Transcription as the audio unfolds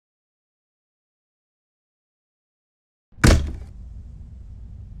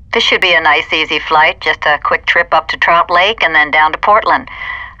This should be a nice, easy flight, just a quick trip up to Trout Lake and then down to Portland.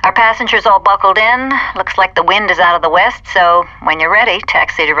 Our passengers all buckled in. Looks like the wind is out of the west, so when you're ready,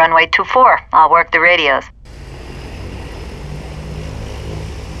 taxi to runway 24. I'll work the radios.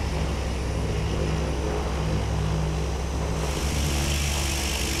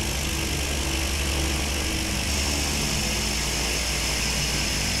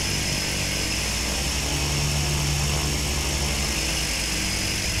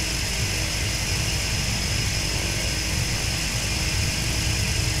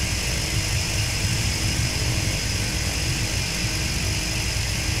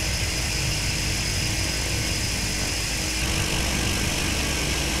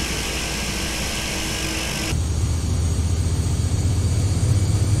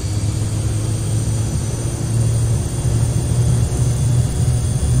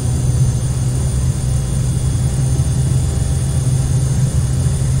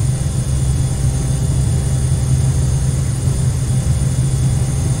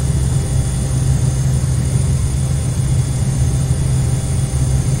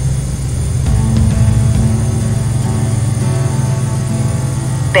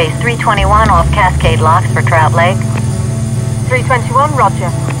 Base 321 off Cascade Locks for Trout Lake. 321,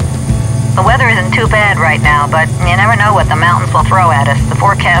 roger. The weather isn't too bad right now, but you never know what the mountains will throw at us. The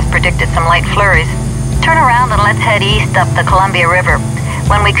forecast predicted some light flurries. Turn around and let's head east up the Columbia River.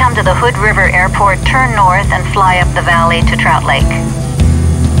 When we come to the Hood River Airport, turn north and fly up the valley to Trout Lake.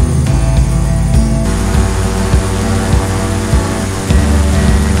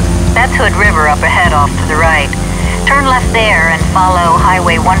 That's Hood River up ahead off to the right. Turn left there and follow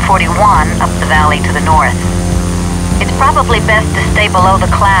Highway 141 up the valley to the north. It's probably best to stay below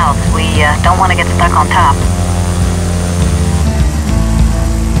the clouds. We don't want to get stuck on top.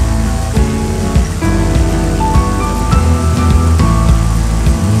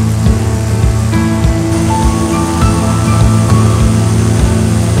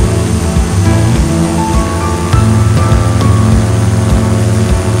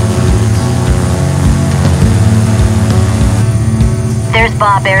 There's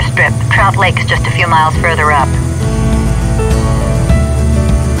Bob Airstrip. Trout Lake's just a few miles further up.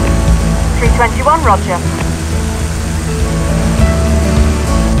 321, roger.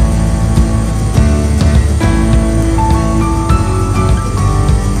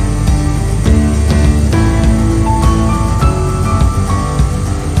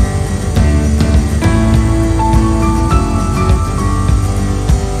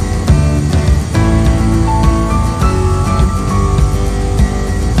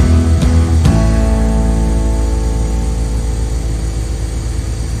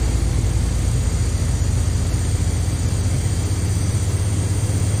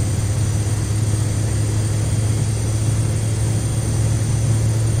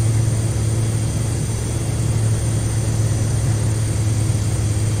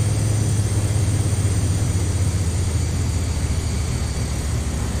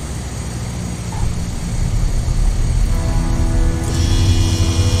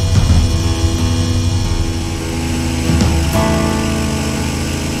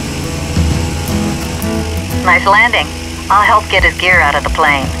 Nice landing. I'll help get his gear out of the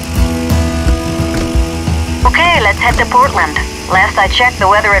plane. Okay, let's head to Portland. Last I checked, the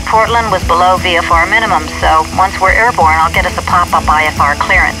weather at Portland was below VFR minimum, so once we're airborne, I'll get us a pop-up IFR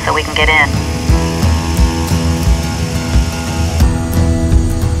clearance so we can get in.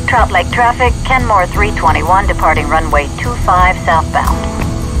 Trout Lake traffic, Kenmore 321 departing runway 25 southbound.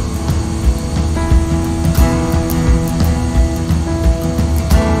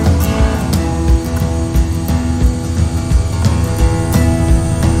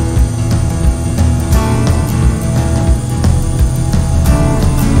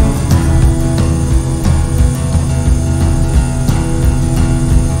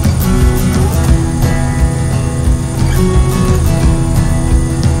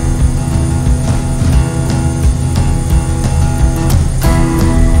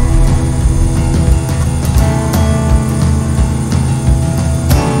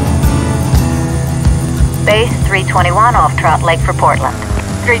 Base 321 off Trout Lake for Portland.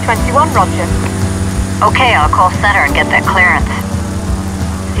 321, roger. Okay, I'll call Center and get that clearance.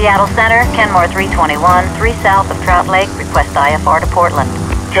 Seattle Center, Kenmore 321, 3 south of Trout Lake, request IFR to Portland.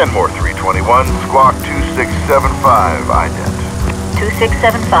 Kenmore 321, squawk 2675, ident.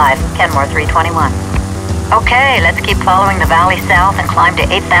 2675, Kenmore 321. Okay, let's keep following the valley south and climb to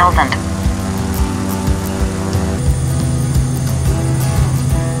 8,000.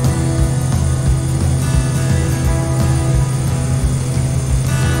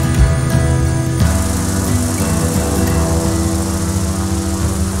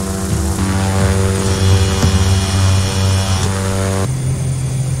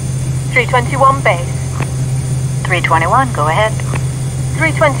 321 base. 321, go ahead.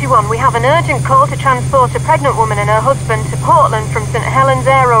 321, we have an urgent call to transport a pregnant woman and her husband to Portland from St. Helens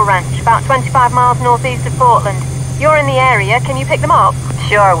Aero Ranch, about 25 miles northeast of Portland. You're in the area, can you pick them up?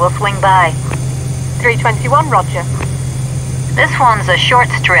 Sure, we'll swing by. 321, roger. This one's a short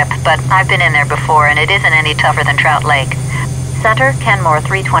strip, but I've been in there before and it isn't any tougher than Trout Lake. Center, Kenmore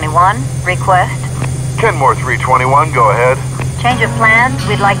 321, request. Kenmore 321, go ahead. Change of plans,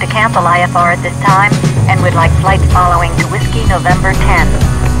 we'd like to cancel IFR at this time, and we'd like flights following to Whiskey November 10.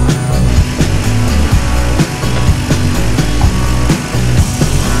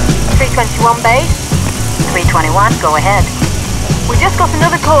 321 base. 321, go ahead. We just got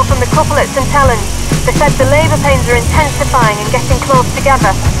another call from the couple at St. Helens. They said the labour pains are intensifying and getting close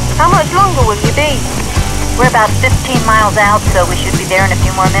together. How much longer will you be? We're about 15 miles out, so we should be there in a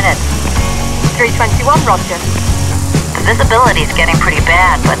few more minutes. 321, roger. The visibility's getting pretty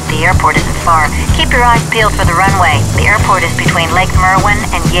bad, but the airport isn't far. Keep your eyes peeled for the runway. The airport is between Lake Merwin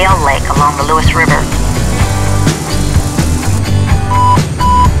and Yale Lake along the Lewis River.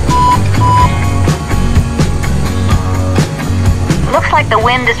 Looks like the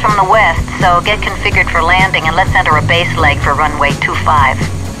wind is from the west, so get configured for landing and let's enter a base leg for runway 25.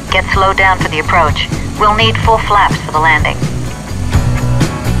 Get slowed down for the approach. We'll need full flaps for the landing.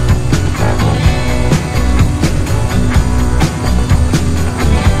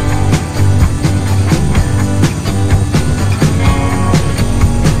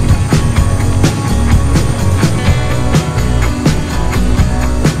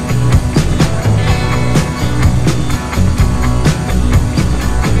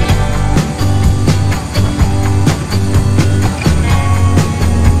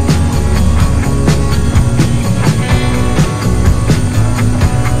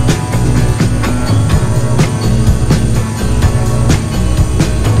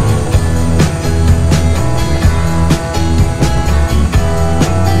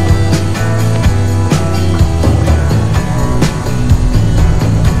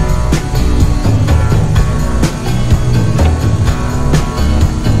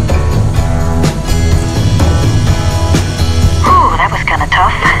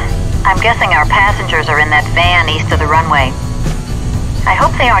 Guessing our passengers are in that van east of the runway. I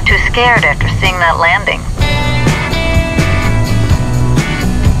hope they aren't too scared after seeing that landing.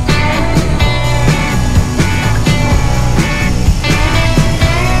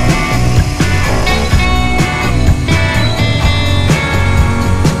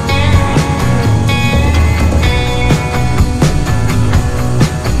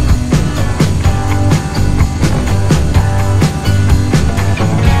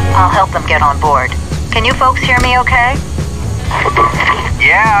 I'll help them get on board. Can you folks hear me okay?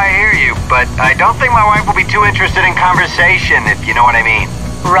 Yeah, I hear you, but I don't think my wife will be too interested in conversation, if you know what I mean.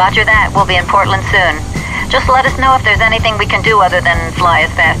 Roger that. We'll be in Portland soon. Just let us know if there's anything we can do other than fly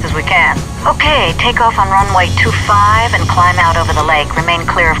as fast as we can. Okay, take off on runway 25 and climb out over the lake. Remain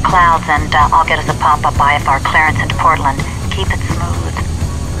clear of clouds and I'll get us a pop-up IFR clearance into Portland. Keep it smooth.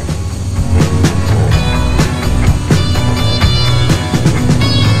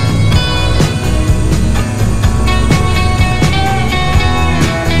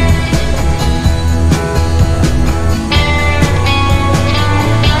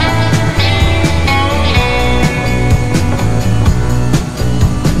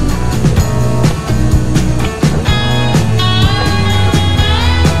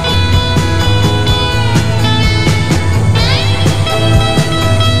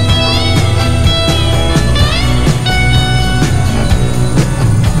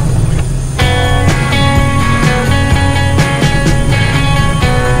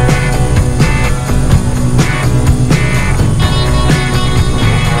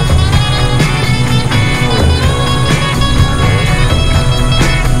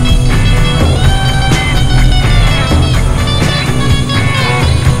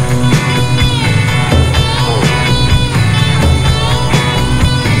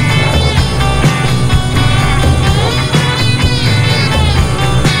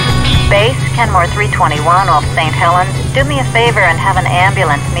 Kenmore 321 off St. Helens. Do me a favor and have an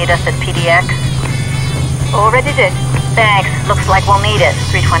ambulance meet us at PDX. Already did. Thanks. Looks like we'll need it.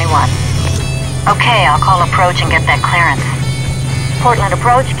 321. Okay, I'll call approach and get that clearance. Portland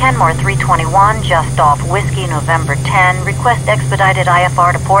approach, Kenmore 321, just off Whiskey November 10. Request expedited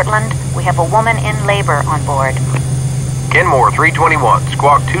IFR to Portland. We have a woman in labor on board. Kenmore 321,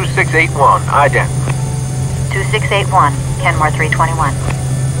 squawk 2681, ident. 2681, Kenmore 321.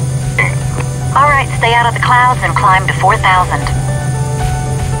 All right, stay out of the clouds and climb to 4,000.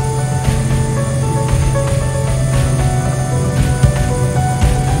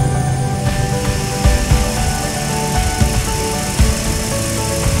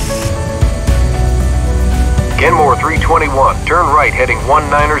 Kenmore 321, turn right heading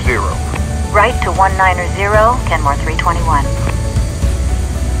 190. Right to 190, Kenmore 321.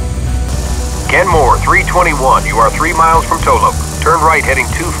 Kenmore 321, you are 3 miles from Tolo. Turn right heading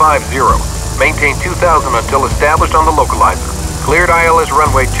 250. Maintain 2000 until established on the localizer. Cleared ILS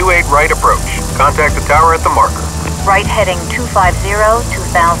runway 28 right approach. Contact the tower at the marker. Right heading 250,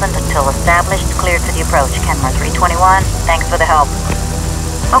 2000 until established, cleared for the approach. Kenmore 321, thanks for the help.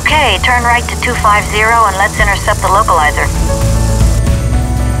 Okay, turn right to 250 and let's intercept the localizer.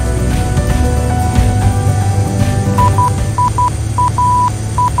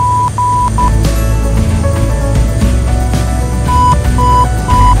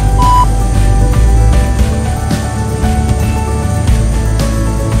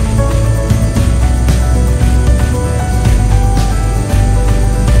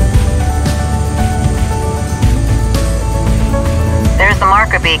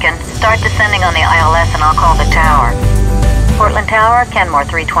 Beacon. Start descending on the ILS and I'll call the tower. Portland Tower, Kenmore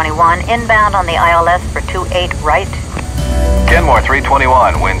 321, inbound on the ILS for 28 right. Kenmore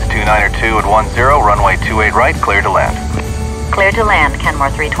 321, winds 292 at 10, runway 28 right, clear to land. Clear to land, Kenmore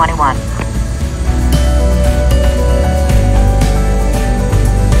 321.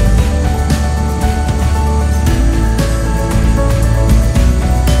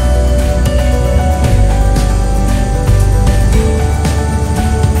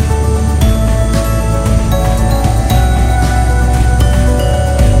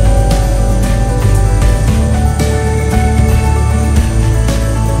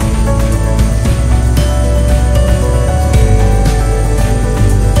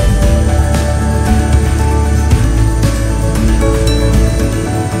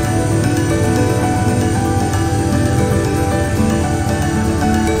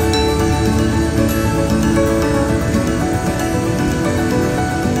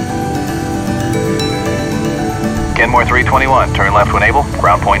 Kenmore 321, turn left when able,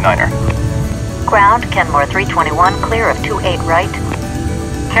 ground point 9er. Ground, Kenmore 321, clear of 28 right.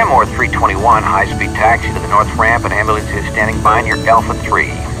 Kenmore 321, high-speed taxi to the north ramp, and ambulance is standing by near Alpha 3.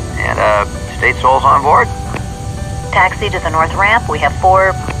 And, state souls on board? Taxi to the north ramp, we have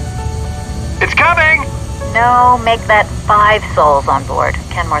 4... It's coming! No, make that 5 souls on board,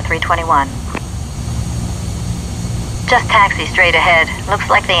 Kenmore 321. Just taxi straight ahead. Looks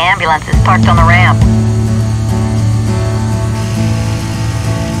like the ambulance is parked on the ramp.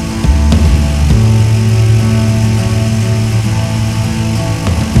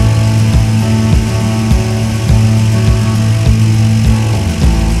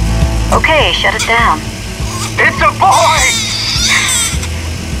 Okay, shut it down. It's a boy!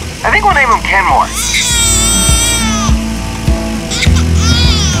 I think we'll name him Kenmore.